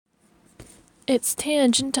It's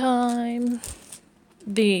tangent time.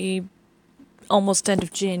 The almost end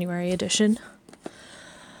of January edition.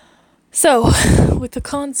 So, with the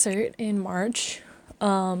concert in March,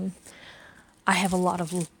 I have a lot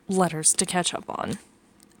of letters to catch up on.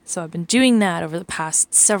 So I've been doing that over the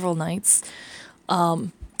past several nights.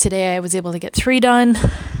 Today I was able to get 3 done,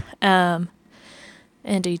 and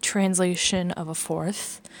a translation of a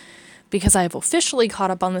 4th, because I have officially caught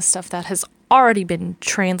up on the stuff that has already been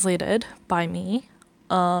translated by me.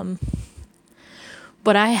 But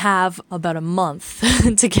I have about a month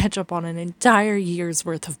to catch up on an entire year's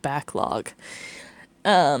worth of backlog.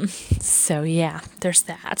 So yeah, there's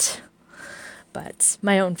that. But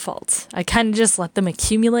my own fault. I kind of just let them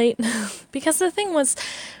accumulate. Because the thing was,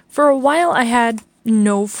 for a while I had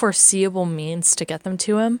no foreseeable means to get them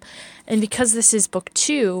to him. And because this is book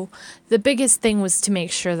 2, the biggest thing was to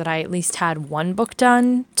make sure that I at least had 1 book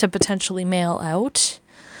done to potentially mail out.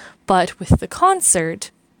 But with the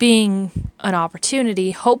concert being an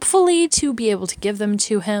opportunity, hopefully to be able to give them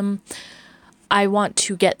to him, I want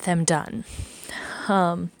to get them done.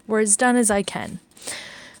 Or as done as I can.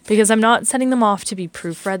 Because I'm not sending them off to be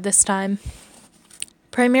proofread this time.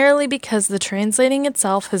 Primarily because the translating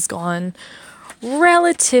itself has gone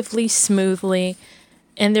relatively smoothly.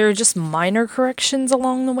 And there are just minor corrections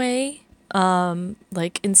along the way.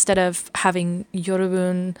 Like instead of having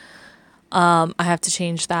Yorobun, I have to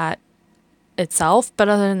change that itself. But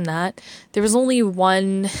other than that, there was only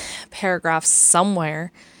 1 paragraph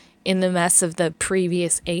somewhere in the mess of the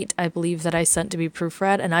previous 8, I believe, that I sent to be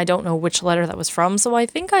proofread, and I don't know which letter that was from, so I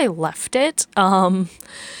think I left it.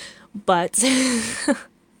 But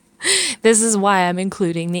this is why I'm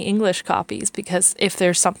including the English copies, because if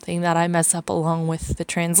there's something that I mess up along with the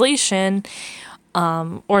translation,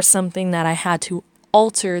 or something that I had to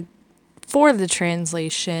alter for the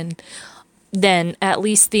translation, then at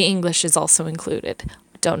least the English is also included.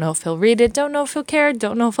 Don't know if he'll read it, don't know if he'll care,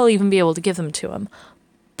 don't know if I'll even be able to give them to him.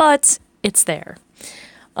 But it's there.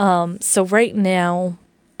 So right now,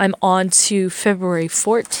 I'm on to February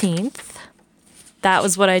 14th. That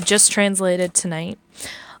was what I just translated tonight.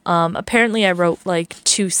 Apparently I wrote like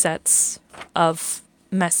 2 sets of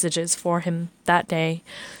messages for him that day.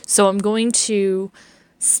 So I'm going to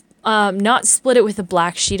not split it with a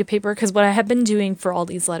black sheet of paper, because what I have been doing for all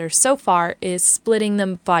these letters so far is splitting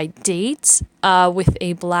them by date with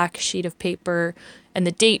a black sheet of paper and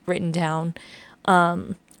the date written down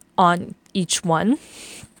on each one.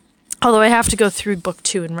 Although I have to go through book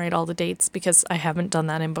 2 and write all the dates, because I haven't done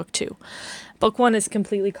that in book 2. Book 1 is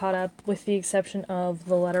completely caught up, with the exception of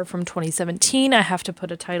the letter from 2017. I have to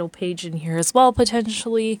put a title page in here as well,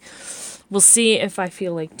 potentially. We'll see if I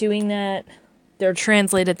feel like doing that. They're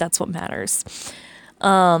translated, that's what matters.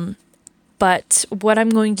 But what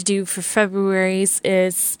I'm going to do for February's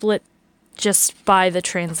is split just by the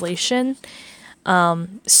translation.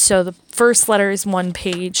 So the first letter is 1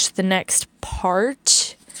 page. The next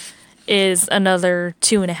part is another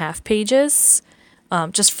 2.5 pages,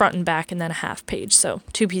 just front and back, and then a half page. So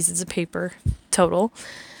 2 pieces of paper total.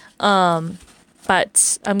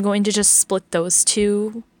 But I'm going to just split those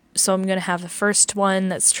 2. So I'm going to have the first one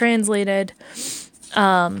that's translated,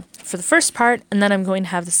 for the first part, and then I'm going to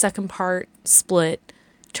have the second part split,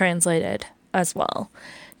 translated as well.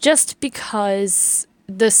 Just because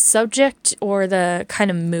the subject or the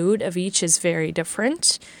kind of mood of each is very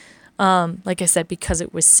different. Like I said, because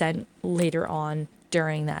it was sent later on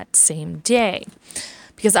during that same day.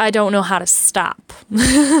 Because I don't know how to stop.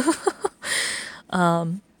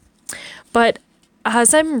 But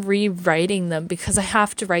as I'm rewriting them, because I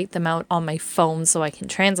have to write them out on my phone so I can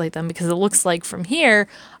translate them, because it looks like from here,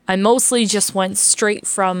 I mostly just went straight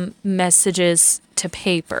from messages to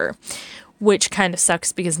paper. Which kind of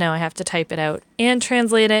sucks, because now I have to type it out and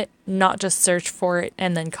translate it, not just search for it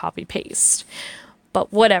and then copy paste.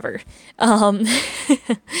 But whatever.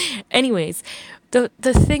 Anyways,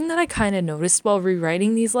 the thing that I kind of noticed while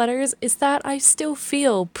rewriting these letters is that I still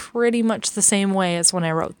feel pretty much the same way as when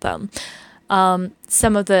I wrote them.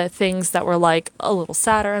 Some of the things that were like a little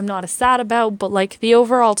sadder, I'm not as sad about, but like the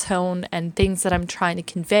overall tone and things that I'm trying to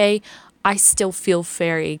convey, I still feel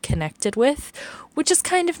very connected with, which is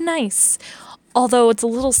kind of nice. Although it's a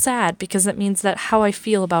little sad, because it means that how I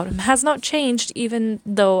feel about him has not changed, even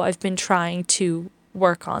though I've been trying to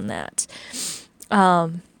work on that.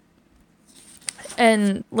 And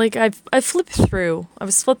like I flipped through. I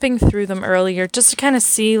was flipping through them earlier just to kind of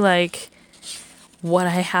see like what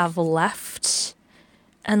I have left.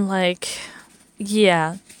 And like,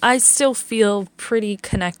 yeah, I still feel pretty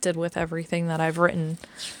connected with everything that I've written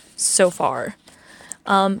so far.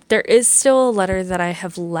 There is still a letter that I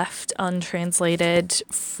have left untranslated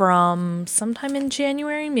from sometime in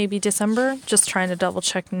January, maybe December. Just trying to double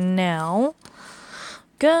check now.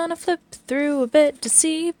 Gonna flip through a bit to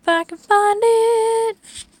see if I can find it.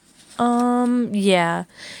 Yeah.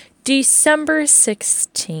 December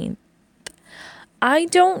 16th. I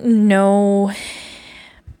don't know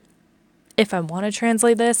if I want to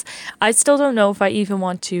translate this. I still don't know if I even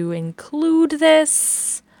want to include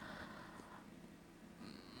this.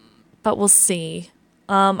 But we'll see.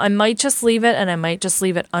 I might just leave it, and I might just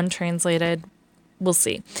leave it untranslated. We'll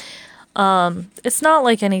see. It's not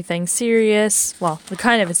like anything serious. Well, the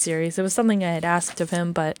kind of is serious. It was something I had asked of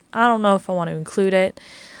him, but I don't know if I want to include it.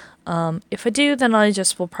 If I do, then I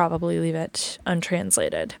just will probably leave it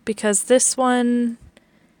untranslated, because this one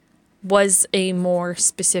was a more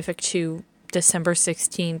specific to December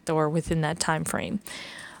 16th or within that time frame.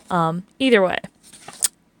 Either way.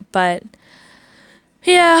 But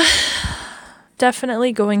yeah,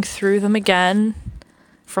 definitely going through them again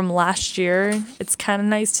from last year. It's kind of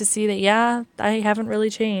nice to see that, yeah, I haven't really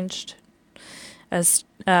changed as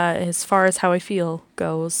far as how I feel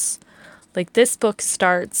goes. Like, this book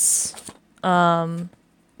starts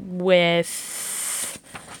with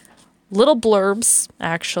little blurbs,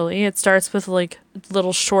 actually. It starts with, like,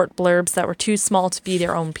 little short blurbs that were too small to be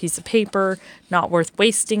their own piece of paper, not worth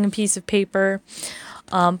wasting a piece of paper.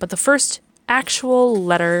 But the first actual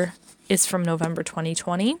letter is from November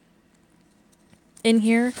 2020 in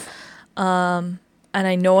here. And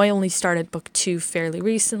I know I only started book 2 fairly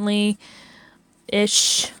recently-ish.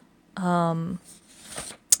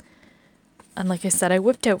 And like I said, I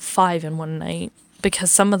whipped out 5 in one night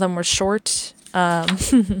because some of them were short.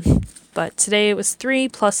 But today it was 3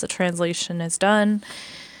 plus the translation is done.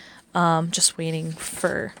 Just waiting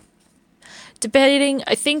for debating.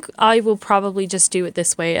 I think I will probably just do it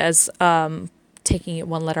this way as taking it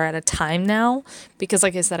one letter at a time now. Because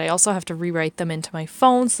like I said, I also have to rewrite them into my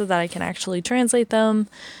phone so that I can actually translate them.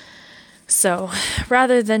 So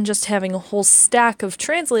rather than just having a whole stack of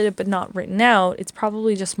translated but not written out, it's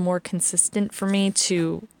probably just more consistent for me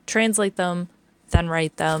to translate them, then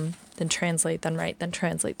write them, then translate, then write, then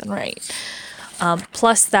translate, then write.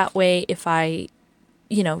 Plus that way, if I,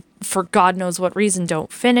 for God knows what reason,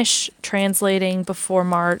 don't finish translating before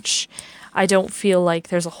March, I don't feel like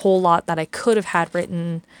there's a whole lot that I could have had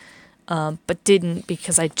written but didn't,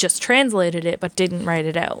 because I just translated it but didn't write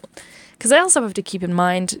it out. Because I also have to keep in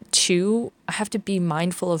mind, too, I have to be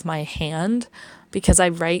mindful of my hand, because I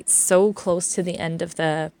write so close to the end of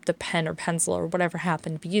the pen or pencil or whatever I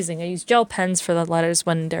happen to be using. I use gel pens for the letters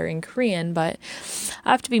when they're in Korean, but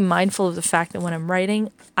I have to be mindful of the fact that when I'm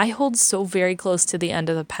writing, I hold so very close to the end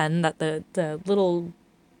of the pen that the little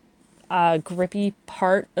grippy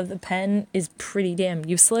part of the pen is pretty damn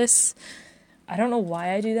useless. I don't know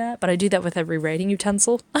why I do that, but I do that with every writing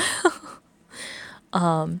utensil.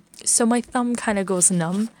 So my thumb kind of goes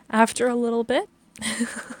numb after a little bit.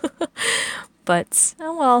 But,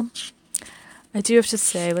 oh well. I do have to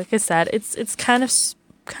say, like I said, it's kind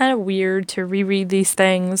of weird to reread these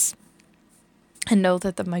things and know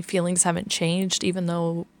that my feelings haven't changed, even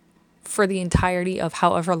though for the entirety of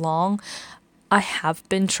however long I have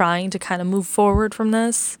been trying to kind of move forward from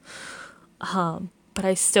this. But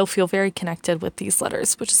I still feel very connected with these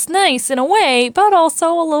letters, which is nice in a way, but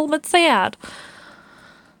also a little bit sad.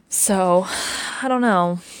 So, I don't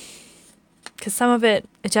know, because some of it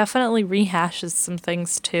definitely rehashes some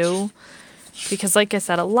things too, because like I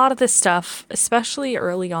said, a lot of this stuff, especially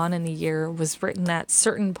early on in the year, was written at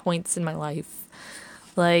certain points in my life.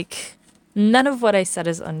 Like, none of what I said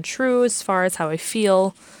is untrue as far as how I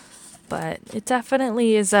feel, but it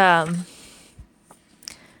definitely is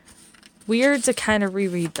weird to kind of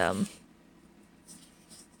reread them.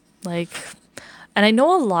 Like, and I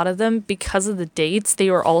know a lot of them, because of the dates,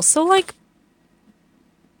 they were also, like,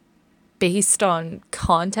 based on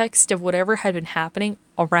context of whatever had been happening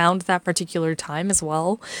around that particular time as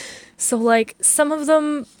well. So, like, some of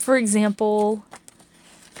them, for example,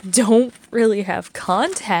 don't really have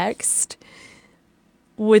context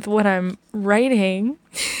with what I'm writing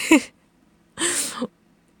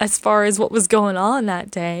as far as what was going on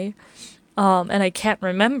that day. And I can't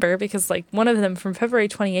remember, because like one of them from February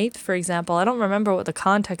 28th, for example, I don't remember what the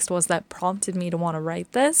context was that prompted me to want to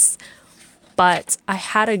write this, but I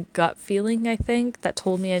had a gut feeling, I think, that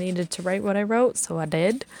told me I needed to write what I wrote, so I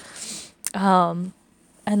did. And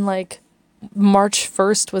like March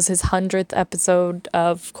 1st was his 100th episode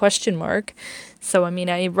of Question Mark. So, I mean,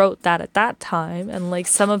 I wrote that at that time, and like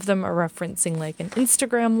some of them are referencing like an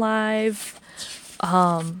Instagram live.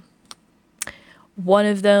 One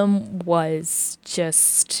of them was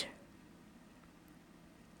just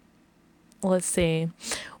let's see.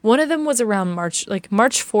 One of them was around March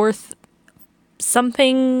 4th.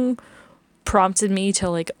 Something prompted me to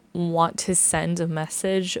like want to send a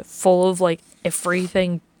message full of like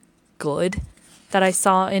everything good that I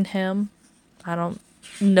saw in him. I don't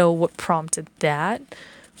know what prompted that.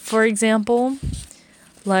 For example,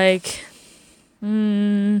 like,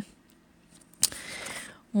 one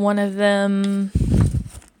of them,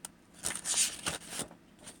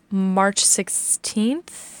 March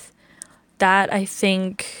 16th, that I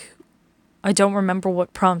think, I don't remember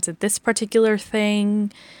what prompted this particular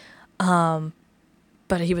thing, but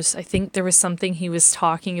I think there was something he was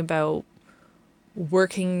talking about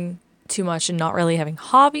working too much and not really having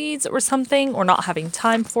hobbies or something, or not having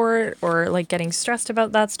time for it, or like getting stressed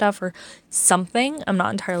about that stuff or something. I'm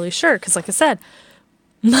not entirely sure, because like I said,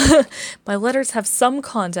 my letters have some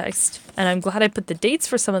context, and I'm glad I put the dates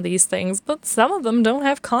for some of these things, but some of them don't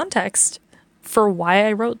have context for why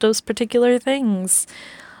I wrote those particular things.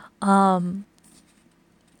 And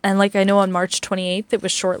like, I know on March 28th, it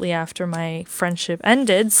was shortly after my friendship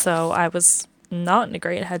ended, so I was not in a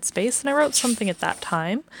great headspace, and I wrote something at that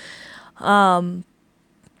time.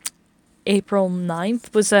 April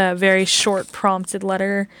 9th was a very short prompted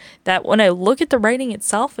letter that when I look at the writing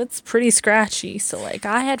itself, it's pretty scratchy. So like,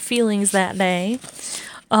 I had feelings that day.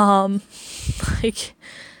 Like,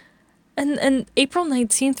 and April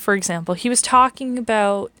 19th, for example, he was talking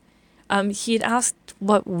about, he had asked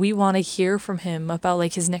what we want to hear from him about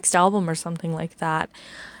like his next album or something like that.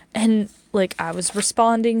 And like, I was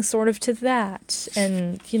responding sort of to that.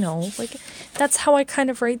 And, you know, like, that's how I kind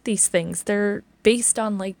of write these things. They're based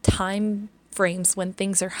on like time frames when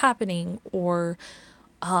things are happening, or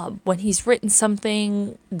when he's written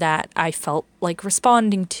something that I felt like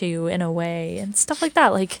responding to in a way, and stuff like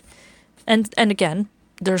that. Like, and again,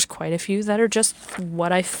 there's quite a few that are just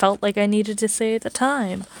what I felt like I needed to say at the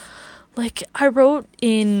time. Like, I wrote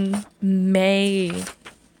in May,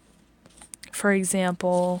 for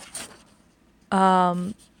example,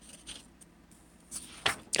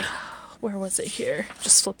 where was it here?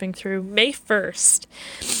 Just flipping through. May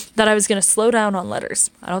 1st, that I was going to slow down on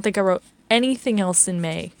letters. I don't think I wrote anything else in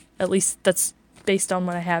May. At least that's based on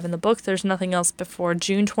what I have in the book. There's nothing else before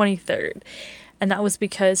June 23rd. And that was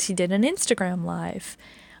because he did an Instagram live.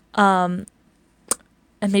 And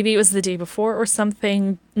maybe it was the day before or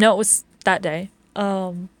something. No, it was that day.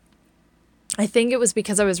 I think it was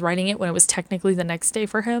because I was writing it when it was technically the next day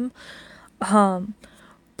for him.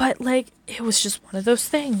 But like, it was just one of those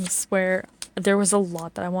things where there was a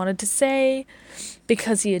lot that I wanted to say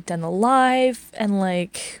because he had done a live, and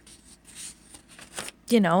like,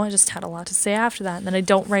 you know, I just had a lot to say after that. And then I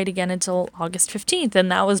don't write again until August 15th.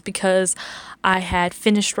 And that was because I had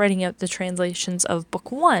finished writing out the translations of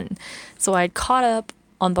book 1. So I had caught up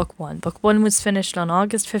on book 1. Book 1 was finished on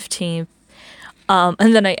August 15th.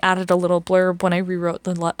 And then I added a little blurb when I rewrote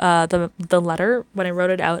the letter, when I wrote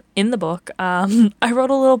it out in the book. I wrote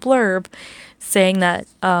a little blurb saying that,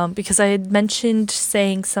 because I had mentioned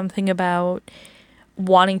saying something about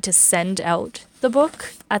wanting to send out the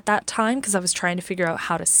book at that time, because I was trying to figure out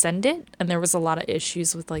how to send it. And there was a lot of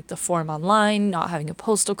issues with like the form online, not having a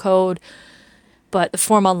postal code, but the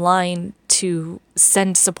form online to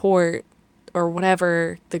send support or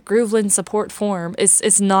whatever, the Grooveland support form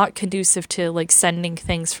is not conducive to like sending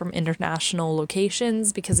things from international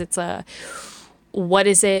locations, because it's what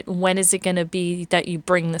is it, when is it going to be that you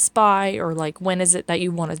bring this by, or like, when is it that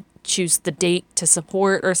you want to choose the date to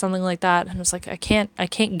support or something like that. And I was like, I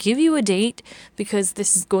can't give you a date because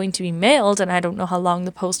this is going to be mailed and I don't know how long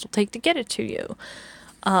the post will take to get it to you.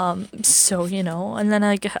 So, you know, and then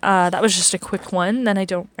that was just a quick one. Then I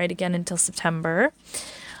don't write again until September.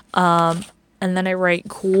 And then I write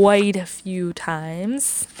quite a few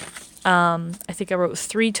times. I think I wrote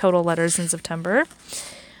 3 total letters in September.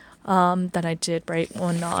 Then I did write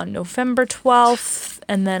one on November 12th,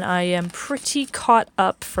 and then I am pretty caught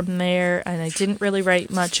up from there, and I didn't really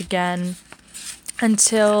write much again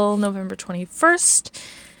until November 21st,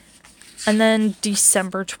 and then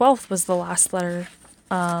December 12th was the last letter.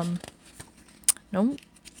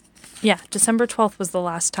 December 12th was the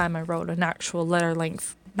last time I wrote an actual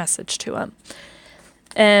letter-length message to him.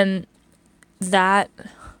 And that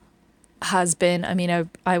has been,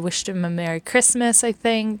 I wished him a Merry Christmas, I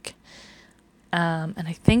think. And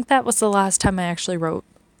I think that was the last time I actually wrote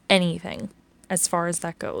anything as far as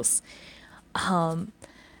that goes.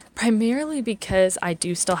 Primarily because I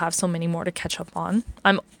do still have so many more to catch up on.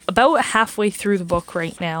 I'm about halfway through the book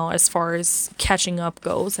right now as far as catching up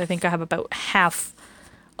goes. I think I have about half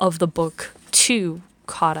of the book 2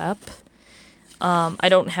 caught up. I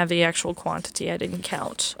don't have the actual quantity. I didn't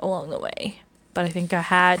count along the way. But I think I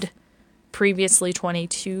had previously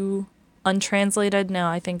 22 untranslated.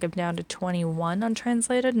 Now I think I'm down to 21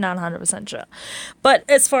 untranslated. Not 100% sure. But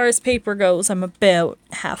as far as paper goes, I'm about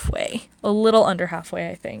halfway. A little under halfway,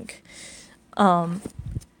 I think.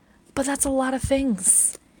 But that's a lot of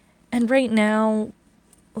things. And right now,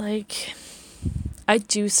 like, I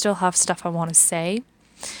do still have stuff I want to say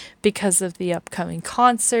because of the upcoming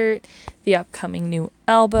concert, the upcoming new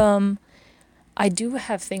album. I do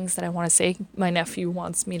have things that I want to say. My nephew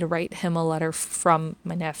wants me to write him a letter from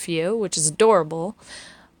my nephew, which is adorable.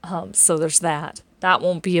 So there's that. That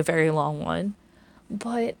won't be a very long one.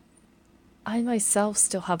 But I myself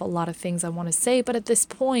still have a lot of things I want to say. But at this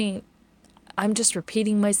point, I'm just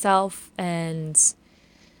repeating myself, and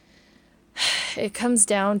it comes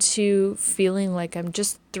down to feeling like I'm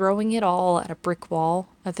just throwing it all at a brick wall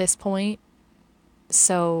at this point.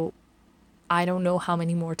 So I don't know how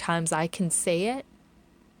many more times I can say it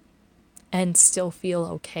and still feel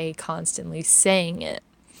okay constantly saying it.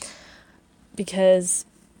 Because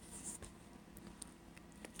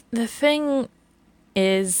the thing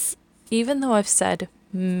is, even though I've said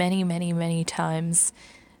many, many, many times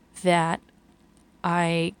that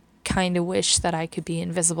I kind of wish that I could be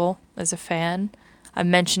invisible as a fan, I've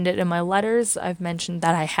mentioned it in my letters. I've mentioned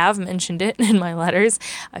that I have mentioned it in my letters.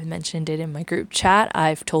 I've mentioned it in my group chat.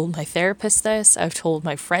 I've told my therapist this. I've told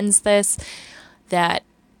my friends this, that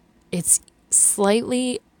it's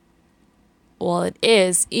slightly, well, it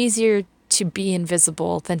is easier to be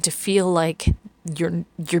invisible than to feel like you're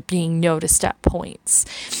being noticed at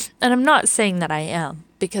points. And I'm not saying that I am,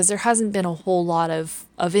 because there hasn't been a whole lot of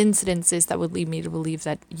incidences that would lead me to believe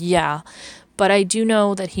that, yeah. But I do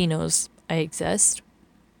know that he knows I exist.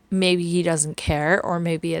 Maybe he doesn't care, or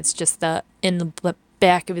maybe it's just in the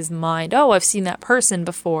back of his mind, oh, I've seen that person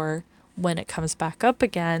before, when it comes back up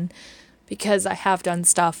again, because I have done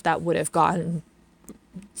stuff that would have gotten,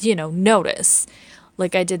 notice.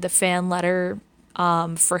 Like I did the fan letter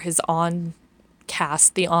for his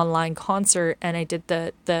the online concert, and I did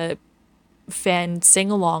the fan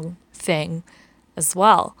sing-along thing as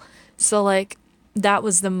well. So like, that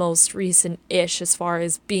was the most recent-ish as far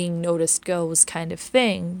as being noticed goes kind of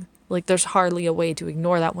thing. Like, there's hardly a way to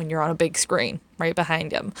ignore that when you're on a big screen right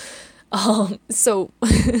behind him.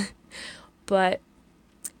 But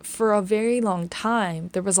for a very long time,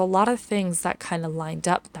 there was a lot of things that kind of lined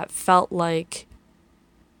up that felt like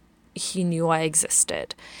he knew I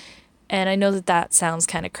existed. And I know that sounds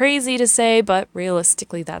kind of crazy to say, but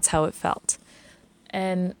realistically, that's how it felt.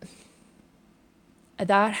 And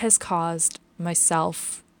that has caused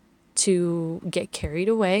myself to get carried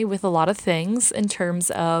away with a lot of things in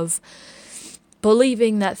terms of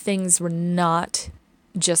believing that things were not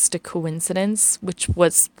just a coincidence, which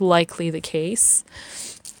was likely the case,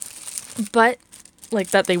 but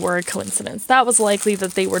like that they were a coincidence. That was likely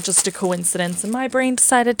that they were just a coincidence, and my brain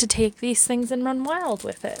decided to take these things and run wild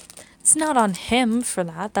with it. It's not on him for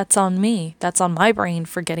that. That's on me. That's on my brain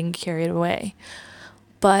for getting carried away.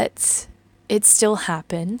 But it still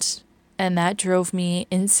happened, and that drove me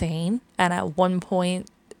insane. And at one point,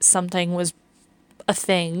 something was a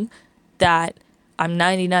thing that I'm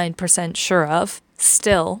 99% sure of.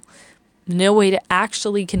 Still, no way to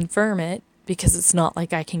actually confirm it, because it's not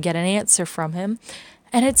like I can get an answer from him.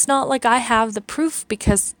 And it's not like I have the proof,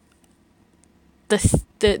 because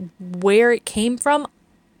the where it came from,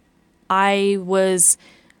 I was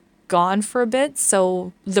gone for a bit,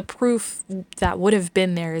 so the proof that would have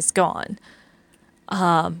been there is gone.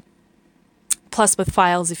 Plus with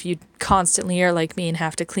files, if you constantly are like me and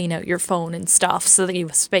have to clean out your phone and stuff so that you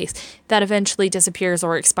have space, that eventually disappears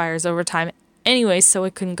or expires over time anyway, so I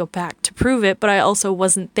couldn't go back to prove it, but I also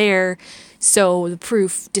wasn't there, so the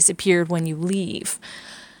proof disappeared when you leave.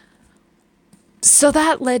 So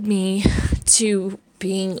that led me to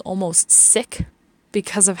being almost sick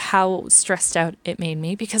because of how stressed out it made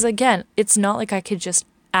me. Because again, it's not like I could just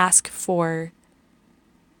ask for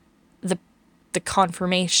the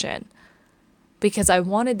confirmation, because I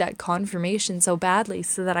wanted that confirmation so badly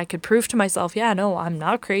so that I could prove to myself, yeah, no, I'm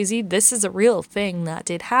not crazy. This is a real thing that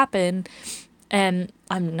did happen. And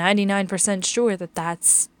I'm 99% sure that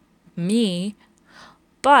that's me,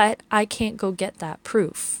 but I can't go get that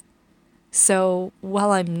proof. So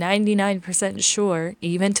while I'm 99% sure,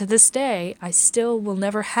 even to this day, I still will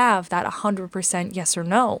never have that 100% yes or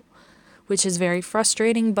no, which is very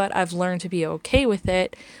frustrating, but I've learned to be okay with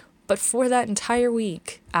it. But for that entire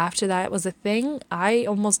week, after that was a thing, I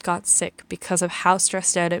almost got sick because of how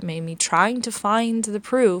stressed out it made me trying to find the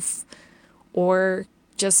proof, or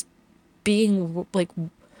just being like,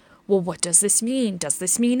 well, what does this mean? Does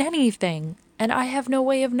this mean anything? And I have no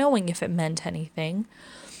way of knowing if it meant anything.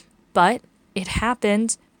 But it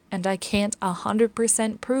happened, and I can't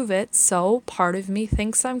 100% prove it, so part of me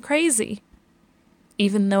thinks I'm crazy.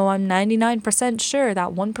 Even though I'm 99% sure that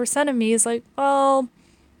 1% of me is like, well,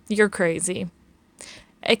 you're crazy.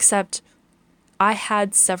 Except I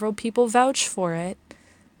had several people vouch for it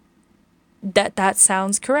that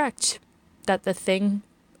sounds correct, that the thing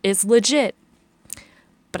is legit.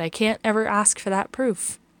 But I can't ever ask for that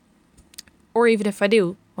proof. Or even if I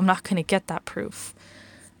do, I'm not going to get that proof.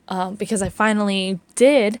 Because I finally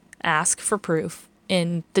did ask for proof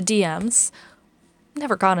in the DMs.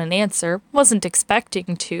 Never got an answer. Wasn't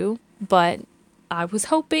expecting to, but I was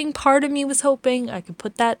hoping, part of me was hoping I could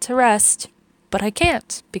put that to rest. But I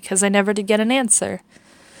can't, because I never did get an answer.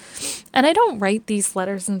 And I don't write these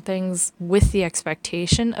letters and things with the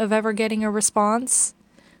expectation of ever getting a response.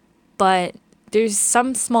 But there's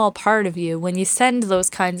some small part of you, when you send those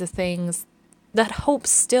kinds of things, that hopes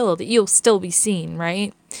still that you'll still be seen,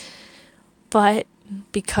 right? But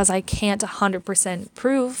because I can't 100%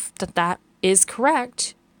 prove that is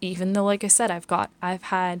correct, even though, like I said, I've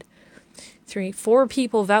had 4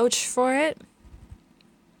 people vouch for it.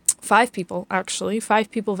 5 people, actually.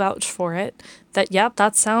 5 people vouch for it. Yep,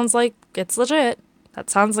 that sounds like it's legit. That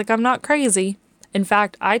sounds like I'm not crazy. In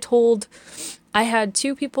fact, I had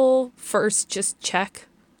 2 people first just check.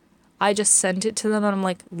 I just sent it to them and I'm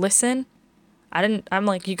like, listen. I'm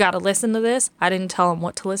like, you gotta listen to this. I didn't tell them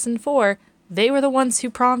what to listen for. They were the ones who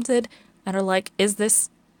prompted and are like, is this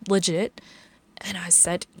legit? And I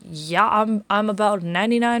said, yeah, I'm about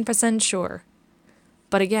 99% sure.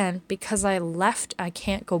 But again, because I left, I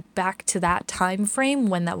can't go back to that time frame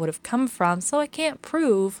when that would have come from, so I can't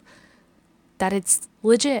prove that it's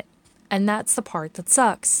legit. And that's the part that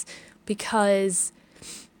sucks, because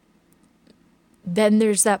then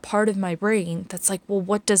there's that part of my brain that's like, well,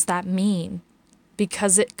 what does that mean?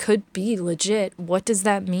 Because it could be legit. What does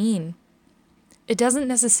that mean? It doesn't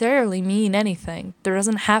necessarily mean anything. There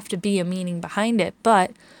doesn't have to be a meaning behind it,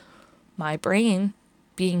 but my brain,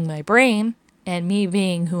 being my brain, and me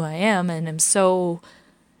being who I am, and I'm so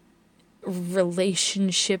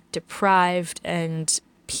relationship deprived, and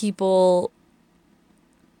people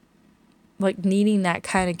like needing that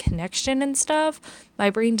kind of connection and stuff,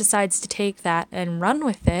 my brain decides to take that and run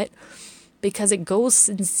with it, because it goes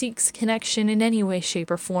and seeks connection in any way,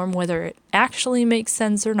 shape, or form, whether it actually makes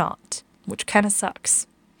sense or not, which kind of sucks.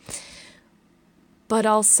 But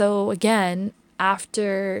also, again,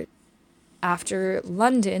 after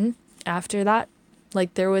London, after that,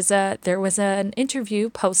 like there was an interview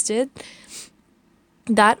posted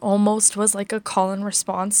that almost was like a call and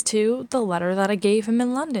response to the letter that I gave him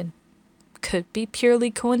in London. Could be purely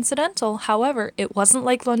coincidental. However, it wasn't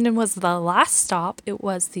like London was the last stop. It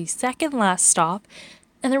was the second last stop,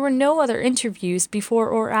 and there were no other interviews before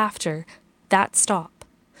or after that stop.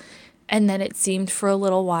 And then it seemed for a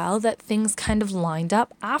little while that things kind of lined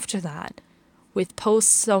up after that, with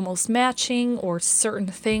posts almost matching or certain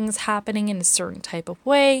things happening in a certain type of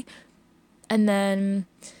way. And then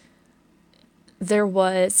there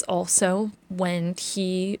was also when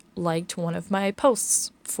he liked one of my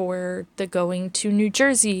posts for the going to New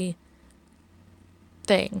Jersey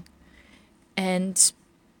thing. And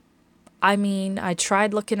I mean, I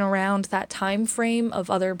tried looking around that time frame of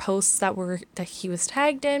other posts that he was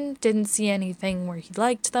tagged in, didn't see anything where he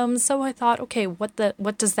liked them, so I thought, okay, what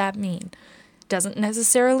does that mean? Doesn't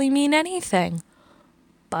necessarily mean anything.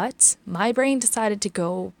 But my brain decided to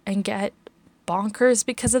go and get bonkers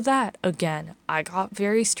because of that. Again, I got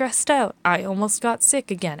very stressed out. I almost got sick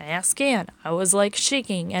again. Ask Ann. I was like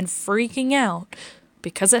shaking and freaking out.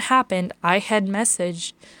 Because it happened, I had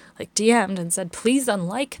messaged, like DM'd and said, please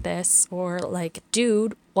unlike this, or like,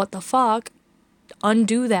 dude, what the fuck?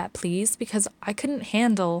 Undo that, please, because I couldn't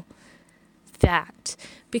handle that.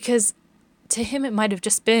 Because to him, it might have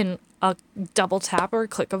just been a double tap or a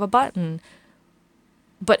click of a button,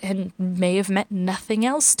 but it may have meant nothing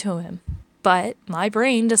else to him. But my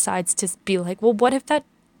brain decides to be like, well, what if that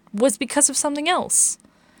was because of something else?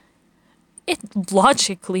 It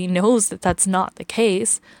logically knows that that's not the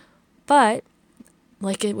case, but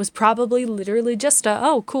like it was probably literally just a,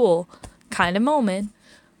 oh, cool kind of moment.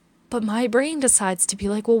 But my brain decides to be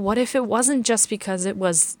like, well, what if it wasn't just because it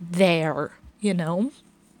was there, you know?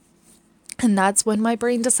 And that's when my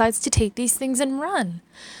brain decides to take these things and run.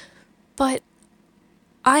 But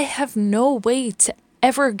I have no way to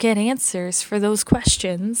ever get answers for those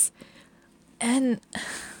questions. And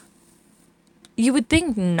you would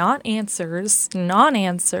think non-answers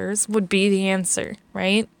would be the answer,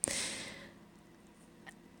 right?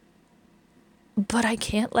 But I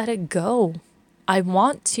can't let it go. I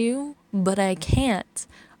want to, but I can't.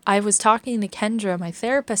 I was talking to Kendra, my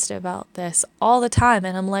therapist, about this all the time.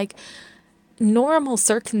 And I'm like, normal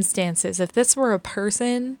circumstances, if this were a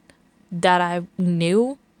person that I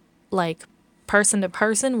knew, like person to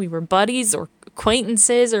person, we were buddies or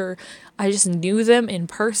acquaintances, or I just knew them in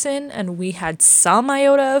person and we had some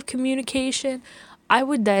iota of communication, I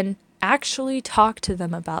would then actually talk to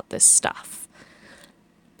them about this stuff.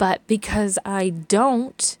 But because I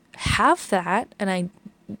don't have that and I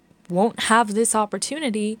won't have this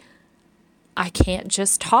opportunity, I can't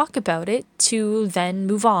just talk about it to then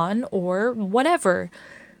move on or whatever.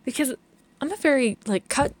 Because I'm a very like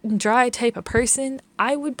cut and dry type of person.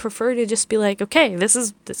 I would prefer to just be like, okay, this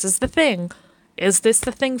is the thing. Is this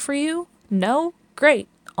the thing for you? No? Great.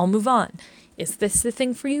 I'll move on. Is this the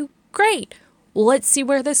thing for you? Great. Well, let's see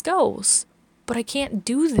where this goes. But I can't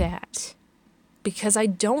do that because I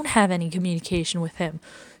don't have any communication with him.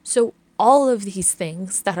 So all of these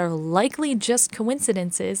things that are likely just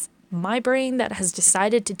coincidences, my brain that has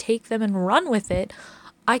decided to take them and run with it,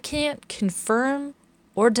 I can't confirm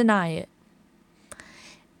or deny it.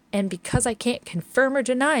 And because I can't confirm or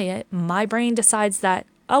deny it, my brain decides that,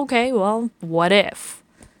 okay, well, what if?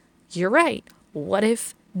 You're right. What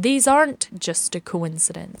if these aren't just a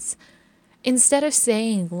coincidence? Instead of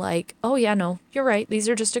saying like, oh yeah, no, you're right, these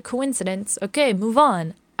are just a coincidence. Okay, move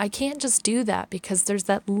on. I can't just do that because there's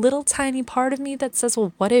that little tiny part of me that says,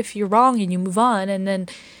 well, what if you're wrong and you move on and then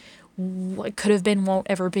what could have been won't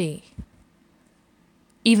ever be?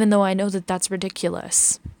 Even though I know that that's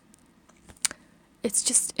ridiculous.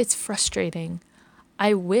 It's frustrating.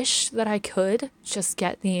 I wish that I could just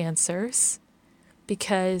get the answers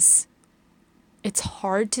because it's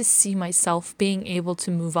hard to see myself being able to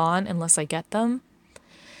move on unless I get them.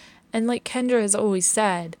 And like Kendra has always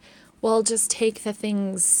said, well, just take the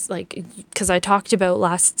things like, because I talked about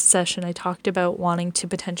last session, I talked about wanting to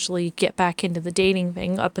potentially get back into the dating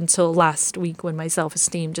thing up until last week when my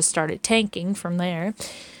self-esteem just started tanking from there.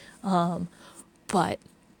 But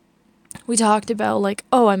we talked about like,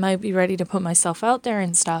 oh, I might be ready to put myself out there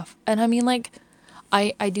and stuff. And I mean, like,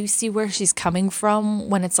 I do see where she's coming from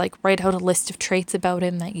when it's like write out a list of traits about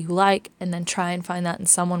him that you like and then try and find that in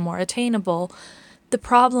someone more attainable. The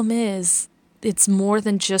problem is it's more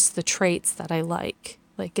than just the traits that I like.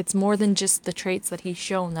 Like, it's more than just the traits that he's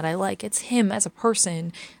shown that I like. It's him as a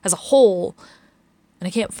person, as a whole. And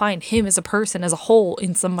I can't find him as a person, as a whole,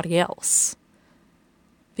 in somebody else.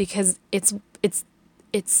 Because it's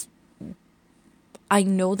I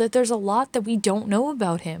know that there's a lot that we don't know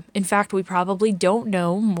about him. In fact, we probably don't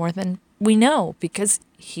know more than we know because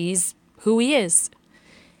he's who he is.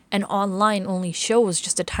 And online only shows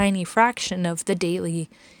just a tiny fraction of the daily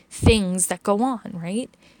things that go on, right?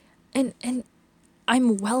 And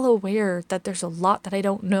I'm well aware that there's a lot that I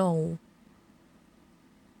don't know.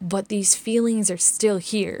 But these feelings are still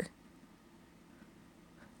here.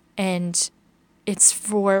 And it's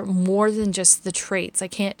for more than just the traits. I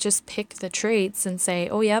can't just pick the traits and say,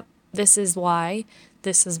 oh, yep, this is why,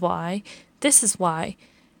 this is why, this is why.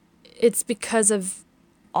 It's because of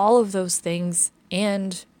all of those things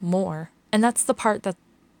and more. And that's the part that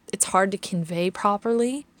it's hard to convey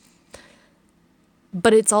properly.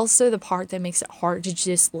 But it's also the part that makes it hard to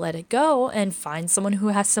just let it go and find someone who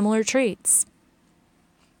has similar traits.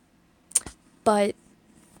 But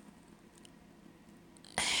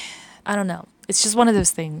I don't know. It's just one of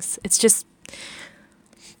those things. It's just,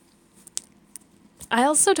 I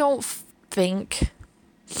also don't think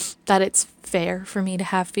that it's fair for me to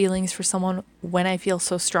have feelings for someone when I feel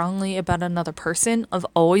so strongly about another person. I've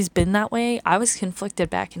always been that way. I was conflicted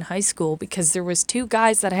back in high school because there was 2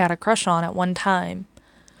 guys that I had a crush on at one time.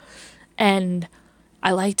 And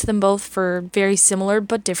I liked them both for very similar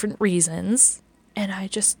but different reasons. And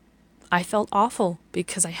I felt awful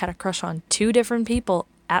because I had a crush on 2 different people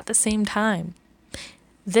at the same time.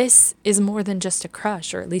 This is more than just a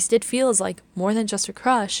crush, or at least it feels like more than just a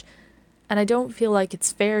crush. And I don't feel like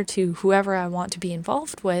it's fair to whoever I want to be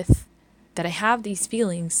involved with that I have these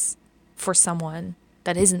feelings for someone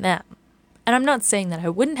that isn't them. And I'm not saying that I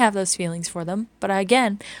wouldn't have those feelings for them, but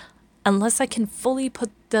again, unless I can fully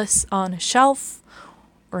put this on a shelf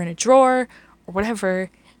or in a drawer or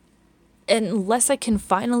whatever, unless I can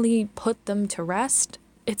finally put them to rest,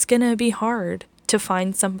 it's gonna be hard to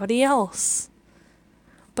find somebody else.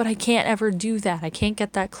 But I can't ever do that. I can't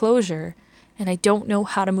get that closure. And I don't know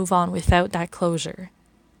how to move on without that closure.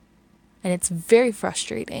 And it's very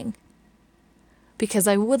frustrating. Because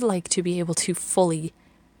I would like to be able to fully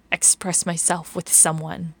express myself with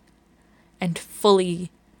someone. And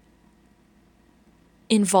fully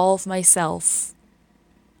involve myself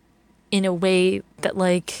in a way that,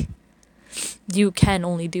 like, you can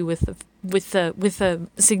only do with with a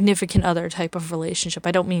significant other type of relationship.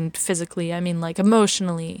 I don't mean physically, I mean like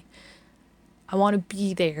emotionally. I want to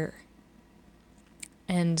be there.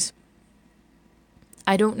 And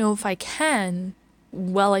I don't know if I can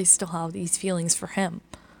while I still have these feelings for him.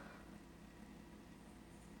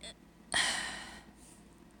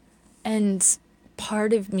 And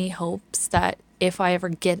part of me hopes that if I ever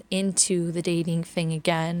get into the dating thing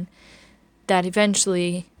again, that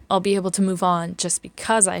eventually I'll be able to move on just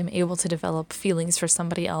because I'm able to develop feelings for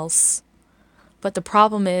somebody else. But the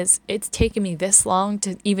problem is, it's taken me this long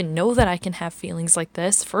to even know that I can have feelings like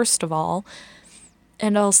this, first of all.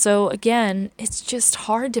 And also, again, it's just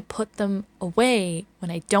hard to put them away when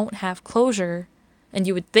I don't have closure. And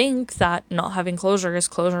you would think that not having closure is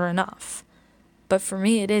closure enough. But for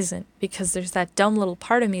me, it isn't, because there's that dumb little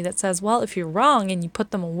part of me that says, well, if you're wrong and you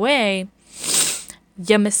put them away,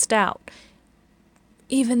 you missed out.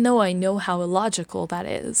 Even though I know how illogical that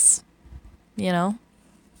is, you know?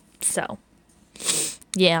 So,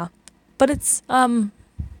 yeah. But it's,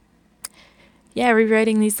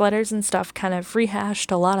 rewriting these letters and stuff kind of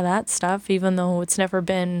rehashed a lot of that stuff, even though it's never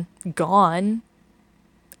been gone,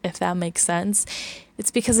 if that makes sense.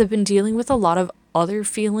 It's because I've been dealing with a lot of other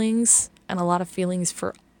feelings and a lot of feelings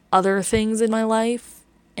for other things in my life.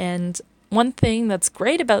 And one thing that's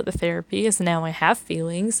great about the therapy is now I have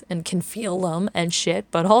feelings and can feel them and shit,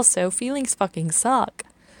 but also feelings fucking suck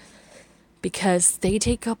because they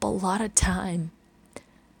take up a lot of time.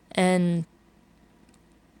 And,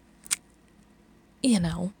 you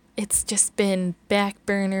know, it's just been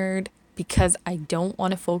backburnered because I don't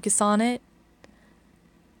want to focus on it,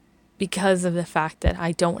 because of the fact that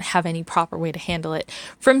I don't have any proper way to handle it.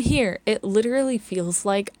 From here, it literally feels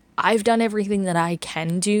like I've done everything that I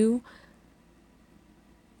can do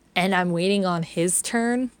and I'm waiting on his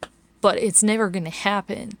turn, but it's never going to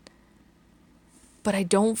happen. But I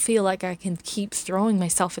don't feel like I can keep throwing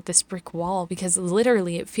myself at this brick wall, because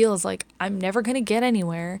literally it feels like I'm never going to get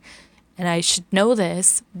anywhere, and I should know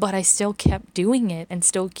this, but I still kept doing it and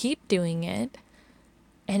still keep doing it.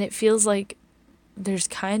 And it feels like there's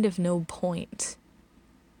kind of no point.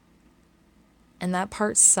 And that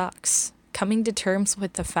part sucks. Coming to terms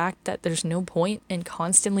with the fact that there's no point in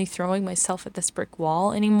constantly throwing myself at this brick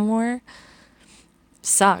wall anymore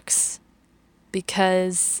sucks.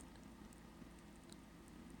 Because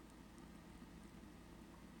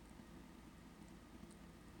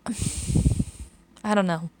I don't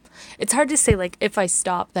know. It's hard to say, like, if I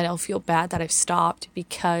stop, then I'll feel bad that I've stopped,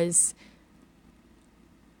 because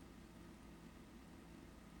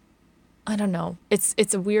I don't know.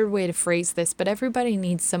 It's a weird way to phrase this, but everybody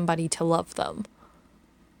needs somebody to love them.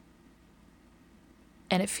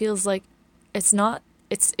 And it feels like it's not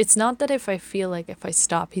that if I feel like if I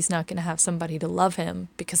stop, he's not going to have somebody to love him,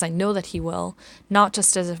 because I know that he will, not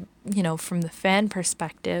just as from the fan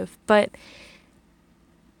perspective, but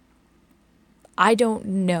I don't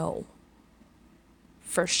know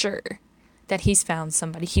for sure that he's found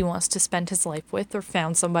somebody he wants to spend his life with, or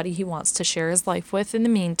found somebody he wants to share his life with in the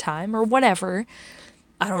meantime, or whatever.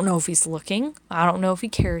 I don't know if he's looking. I don't know if he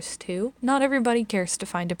cares to. Not everybody cares to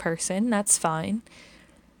find a person. That's fine.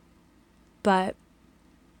 And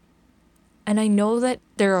I know that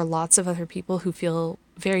there are lots of other people who feel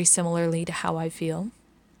very similarly to how I feel.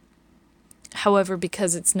 However,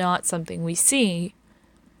 because it's not something we see,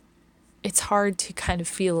 it's hard to kind of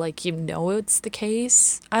feel like it's the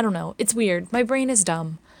case. I don't know. It's weird. My brain is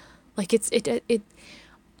dumb. Like,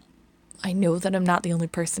 I know that I'm not the only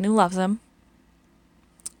person who loves him.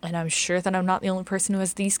 And I'm sure that I'm not the only person who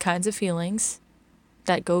has these kinds of feelings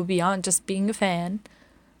that go beyond just being a fan.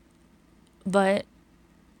 But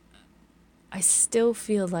I still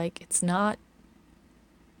feel like it's not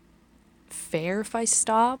fair if I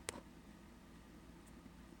stop.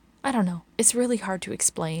 I don't know. It's really hard to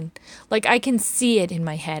explain. Like, I can see it in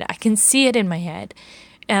my head.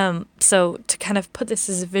 So to kind of put this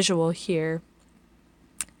as a visual here,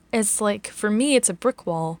 it's like, for me, it's a brick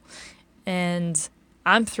wall, and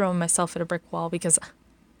I'm throwing myself at a brick wall because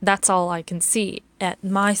that's all I can see at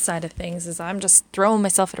my side of things, is I'm just throwing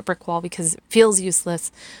myself at a brick wall because it feels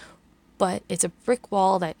useless, but it's a brick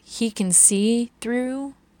wall that he can see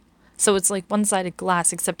through. So it's like one-sided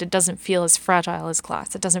glass, except it doesn't feel as fragile as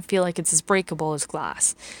glass. It doesn't feel like it's as breakable as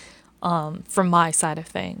glass, from my side of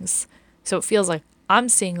things. So it feels like I'm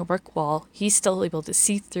seeing a brick wall. He's still able to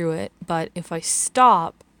see through it. But if I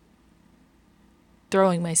stop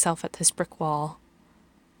throwing myself at this brick wall,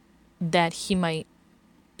 that he might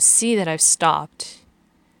see that I've stopped.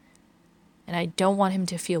 And I don't want him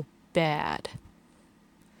to feel bad.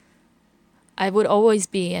 I would always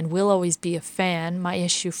be and will always be a fan. My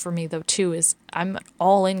issue for me, though, too, is I'm an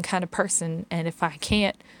all-in kind of person, and if I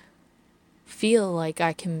can't feel like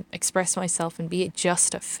I can express myself and be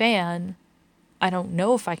just a fan, I don't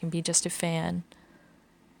know if I can be just a fan.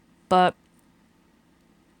 But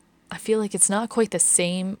I feel like it's not quite the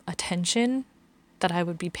same attention that I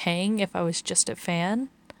would be paying if I was just a fan.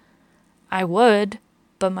 I would,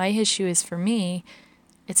 but my issue is, for me,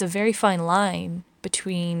 it's a very fine line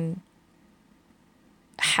between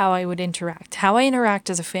how I would interact. How I interact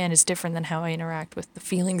as a fan is different than how I interact with the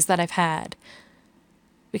feelings that I've had.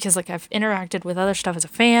 Because, like, I've interacted with other stuff as a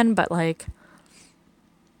fan, but, like,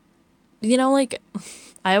 you know, like,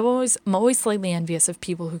 I'm always slightly envious of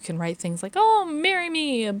people who can write things like, oh, marry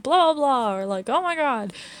me, and blah, blah, or like, oh my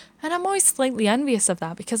God. And I'm always slightly envious of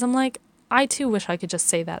that because I'm like, I too wish I could just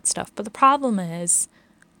say that stuff. But the problem is,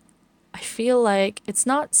 I feel like it's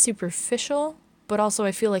not superficial, but also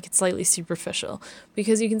I feel like it's slightly superficial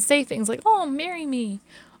because you can say things like, oh, marry me,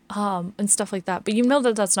 and stuff like that. But you know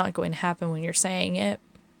that that's not going to happen when you're saying it.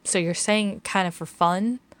 So you're saying it kind of for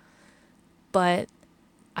fun. But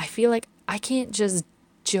I feel like I can't just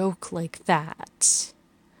joke like that.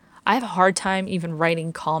 I have a hard time even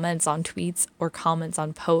writing comments on tweets or comments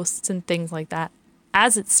on posts and things like that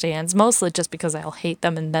as it stands, mostly just because I'll hate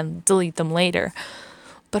them and then delete them later.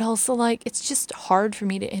 But also, like, it's just hard for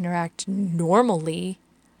me to interact normally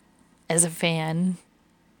as a fan.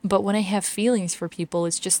 But when I have feelings for people,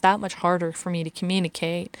 it's just that much harder for me to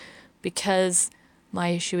communicate because my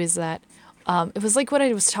issue is that it was like what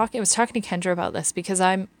I was talking to Kendra about this because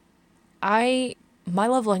my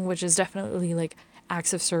love language is definitely like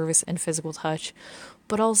acts of service and physical touch,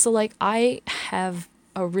 but also like I have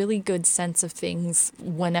a really good sense of things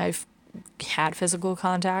when I've had physical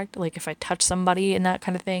contact. Like if I touch somebody and that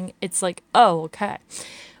kind of thing, it's like, oh, okay.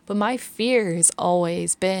 But my fear has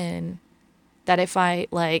always been that if I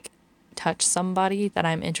like touch somebody that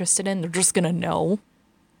I'm interested in, they're just gonna know.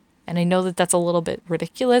 And I know that that's a little bit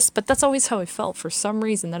ridiculous, but that's always how I felt. For some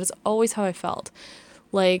reason, that is always how I felt.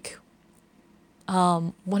 Like,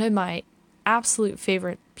 one of my absolute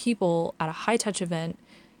favorite people at a high touch event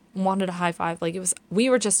wanted a high five. Like we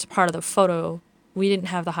were just a part of the photo. We didn't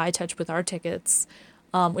have the high touch with our tickets,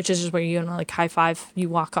 which is just where you like high five. You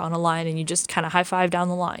walk on a line and you just kind of high five down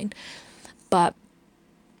the line. But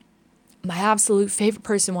my absolute favorite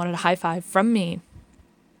person wanted a high five from me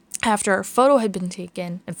after our photo had been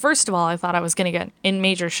taken. And first of all, I thought I was going to get in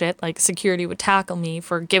major shit. Like security would tackle me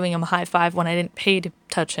for giving him a high five when I didn't pay to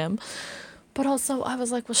touch him. But also I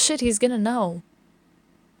was like, well, shit, he's going to know.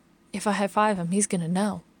 If I high five him, he's going to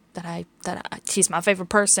know that he's my favorite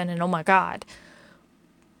person and oh my God.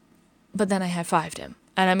 But then I high fived him.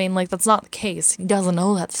 And I mean, like, that's not the case. He doesn't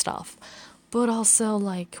know that stuff. But also,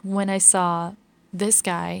 like, when I saw this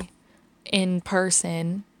guy in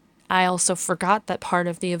person, I also forgot that part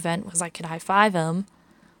of the event was I could high five him.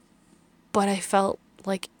 But I felt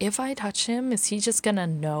like if I touch him, is he just gonna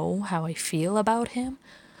know how I feel about him?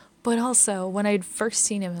 But also, when I'd first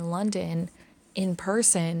seen him in London in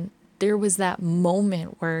person, there was that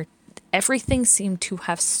moment where everything seemed to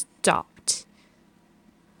have stopped.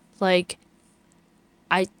 Like,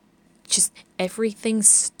 everything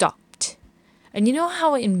stopped. And you know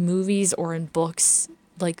how in movies or in books,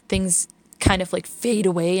 like, things kind of, like, fade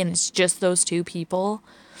away and it's just those two people?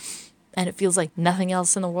 And it feels like nothing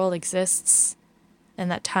else in the world exists?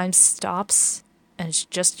 And that time stops and it's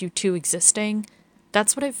just you two existing?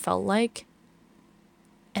 That's what it felt like.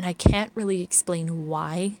 And I can't really explain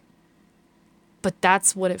why. But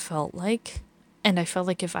that's what it felt like. And I felt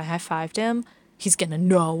like if I high-fived him, he's gonna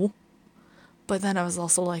know. But then I was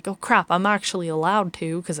also like, oh crap, I'm actually allowed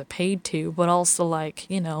to because I paid to. But also like,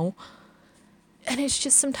 you know. And it's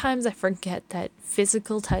just sometimes I forget that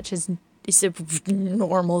physical touch is a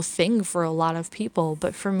normal thing for a lot of people.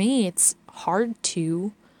 But for me, it's hard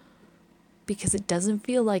to because it doesn't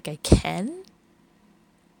feel like I can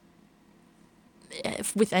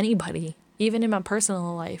with anybody, even in my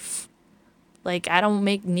personal life. Like, I don't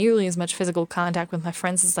make nearly as much physical contact with my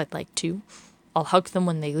friends as I'd like to. I'll hug them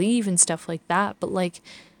when they leave and stuff like that. But, like,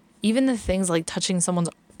 even the things like touching someone's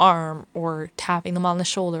arm or tapping them on the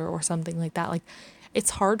shoulder or something like that, like,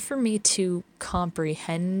 it's hard for me to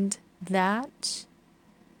comprehend that.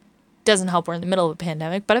 Doesn't help we're in the middle of a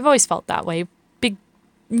pandemic, but I've always felt that way,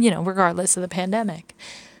 regardless of the pandemic.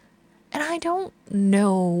 And I don't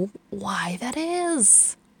know why that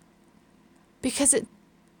is. Because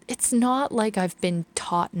it's not like I've been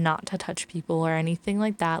taught not to touch people or anything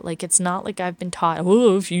like that. Like, it's not like I've been taught,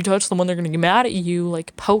 oh, if you touch someone, they're going to get mad at you,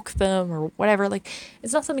 like, poke them or whatever. Like,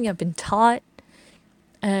 it's not something I've been taught.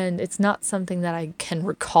 And it's not something that I can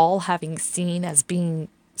recall having seen as being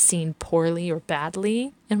seen poorly or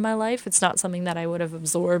badly in my life. It's not something that I would have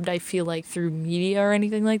absorbed, I feel like, through media or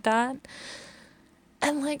anything like that.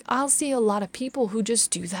 And like, I'll see a lot of people who just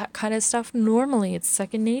do that kind of stuff normally. It's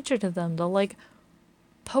second nature to them. They'll like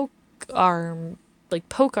poke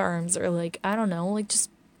poke arms, or like, I don't know, like just,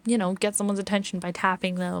 get someone's attention by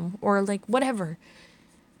tapping them, or like whatever.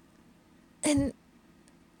 And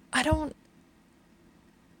I don't,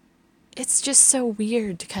 it's just so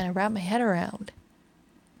weird to kind of wrap my head around.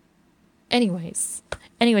 Anyways,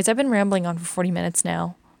 I've been rambling on for 40 minutes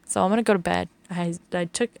now, so I'm going to go to bed. I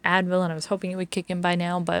took Advil and I was hoping it would kick in by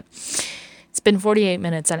now, but it's been 48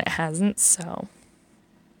 minutes and it hasn't, so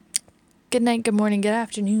good night, good morning, good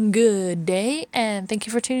afternoon, good day, and thank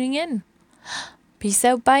you for tuning in. Peace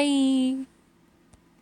out, bye.